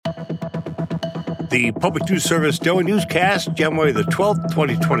The Public News Service Daily Newscast, January the 12th,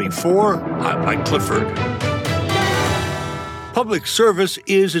 2024. I'm Mike Clifford. Public service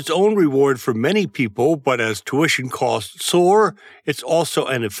is its own reward for many people, but as tuition costs soar, it's also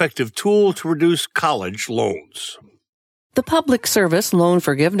an effective tool to reduce college loans. The Public Service Loan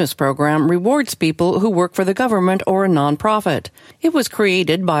Forgiveness Program rewards people who work for the government or a nonprofit. It was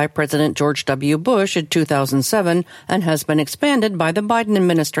created by President George W. Bush in 2007 and has been expanded by the Biden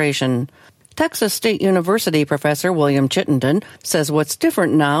administration. Texas State University professor William Chittenden says what's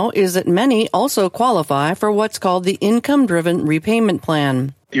different now is that many also qualify for what's called the income-driven repayment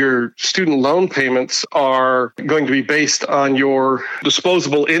plan. Your student loan payments are going to be based on your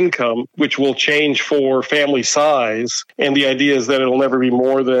disposable income, which will change for family size. And the idea is that it'll never be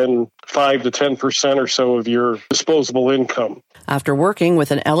more than 5 to 10% or so of your disposable income. After working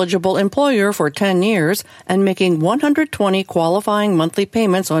with an eligible employer for 10 years and making 120 qualifying monthly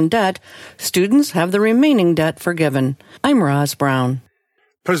payments on debt, students have the remaining debt forgiven. I'm Roz Brown.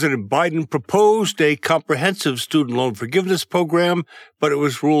 President Biden proposed a comprehensive student loan forgiveness program, but it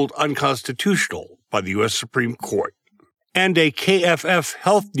was ruled unconstitutional by the U.S. Supreme Court. And a KFF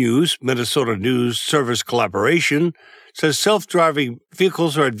Health News, Minnesota News Service collaboration, says self-driving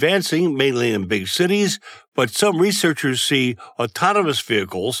vehicles are advancing mainly in big cities, but some researchers see autonomous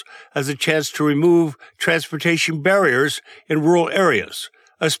vehicles as a chance to remove transportation barriers in rural areas,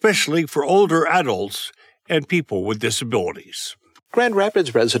 especially for older adults and people with disabilities. Grand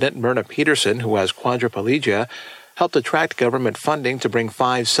Rapids resident Myrna Peterson, who has quadriplegia, helped attract government funding to bring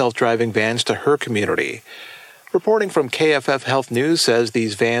 5 self-driving vans to her community. Reporting from KFF Health News says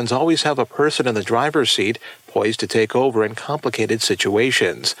these vans always have a person in the driver's seat poised to take over in complicated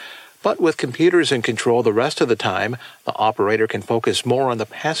situations. But with computers in control the rest of the time, the operator can focus more on the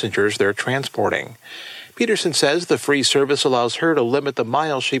passengers they're transporting. Peterson says the free service allows her to limit the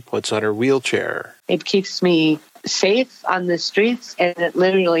miles she puts on her wheelchair. It keeps me safe on the streets, and it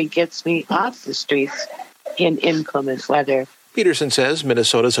literally gets me off the streets in inclement weather. Peterson says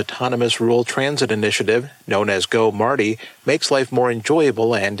Minnesota's autonomous rural transit initiative, known as Go Marty, makes life more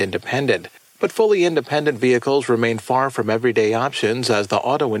enjoyable and independent. But fully independent vehicles remain far from everyday options as the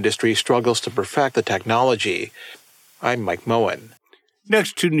auto industry struggles to perfect the technology. I'm Mike Moen.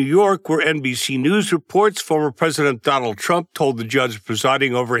 Next to New York, where NBC News reports former President Donald Trump told the judge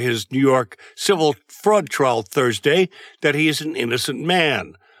presiding over his New York civil fraud trial Thursday that he is an innocent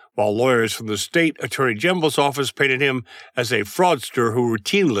man, while lawyers from the state attorney general's office painted him as a fraudster who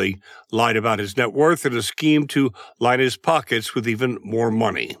routinely lied about his net worth in a scheme to line his pockets with even more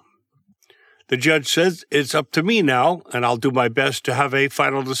money. The judge says, "It's up to me now, and I'll do my best to have a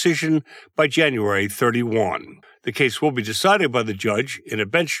final decision by January 31. The case will be decided by the judge in a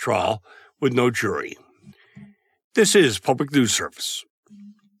bench trial with no jury." This is Public News Service.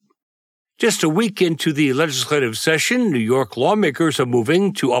 Just a week into the legislative session, New York lawmakers are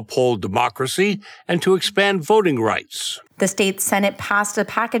moving to uphold democracy and to expand voting rights. The state Senate passed a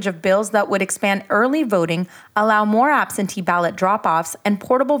package of bills that would expand early voting, allow more absentee ballot drop-offs and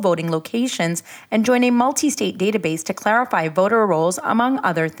portable voting locations, and join a multi-state database to clarify voter rolls, among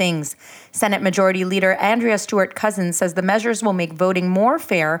other things. Senate Majority Leader Andrea Stewart-Cousins says the measures will make voting more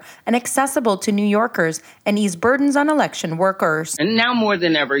fair and accessible to New Yorkers and ease burdens on election workers. And now more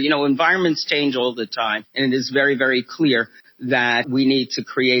than ever, environments change all the time, and it is very, very clear that we need to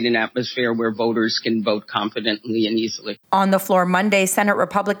create an atmosphere where voters can vote confidently and easily. On the floor Monday, Senate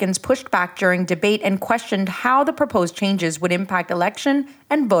Republicans pushed back during debate and questioned how the proposed changes would impact election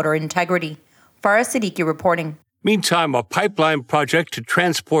and voter integrity. Farah Siddiqui reporting. Meantime, a pipeline project to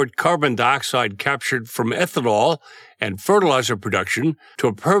transport carbon dioxide captured from ethanol and fertilizer production to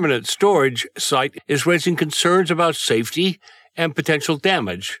a permanent storage site is raising concerns about safety and potential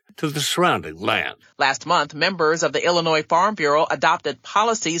damage to the surrounding land. Last month, members of the Illinois Farm Bureau adopted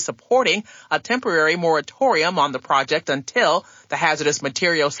policies supporting a temporary moratorium on the project until the Hazardous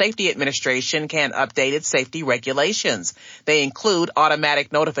Materials Safety Administration can update its safety regulations. They include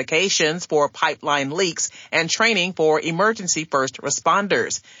automatic notifications for pipeline leaks and training for emergency first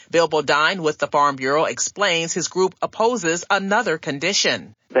responders. Bill Bodine with the Farm Bureau explains his group opposes another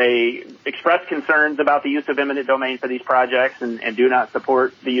condition. They express concerns about the use of eminent domain for these projects and do not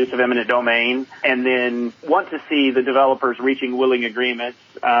support the use of eminent domain, and then want to see the developers reaching willing agreements,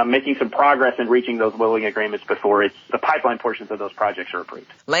 making some progress in reaching those willing agreements before the pipeline portions of those projects are approved.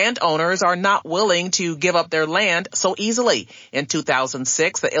 Landowners are not willing to give up their land so easily. In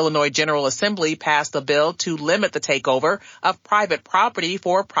 2006, the Illinois General Assembly passed a bill to limit the takeover of private property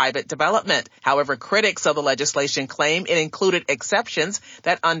for private development. However, critics of the legislation claim it included exceptions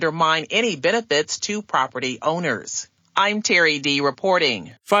that undermine any benefits to property owners. I'm Terry D.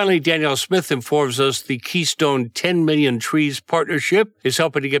 reporting. Finally, Danielle Smith informs us the Keystone 10 Million Trees Partnership is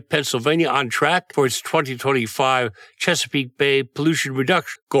helping to get Pennsylvania on track for its 2025 Chesapeake Bay pollution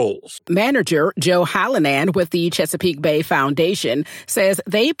reduction goals. Manager Joe Hallinan with the Chesapeake Bay Foundation says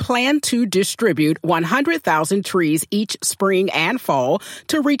they plan to distribute 100,000 trees each spring and fall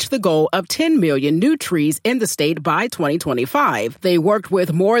to reach the goal of 10 million new trees in the state by 2025. They worked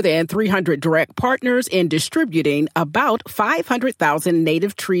with more than 300 direct partners in distributing about 500,000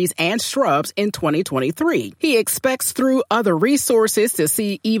 native trees and shrubs in 2023. He expects through other resources to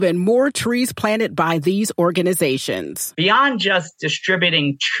see even more trees planted by these organizations. Beyond just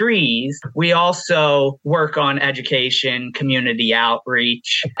distributing trees, we also work on education, community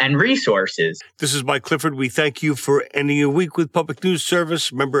outreach, and resources. This is Mike Clifford. We thank you for ending your week with Public News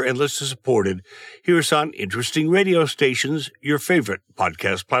Service, member and listener supported. Hear us on interesting radio stations, your favorite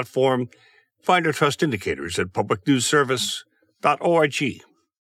podcast platform. Find our trust indicators at publicnewsservice.org.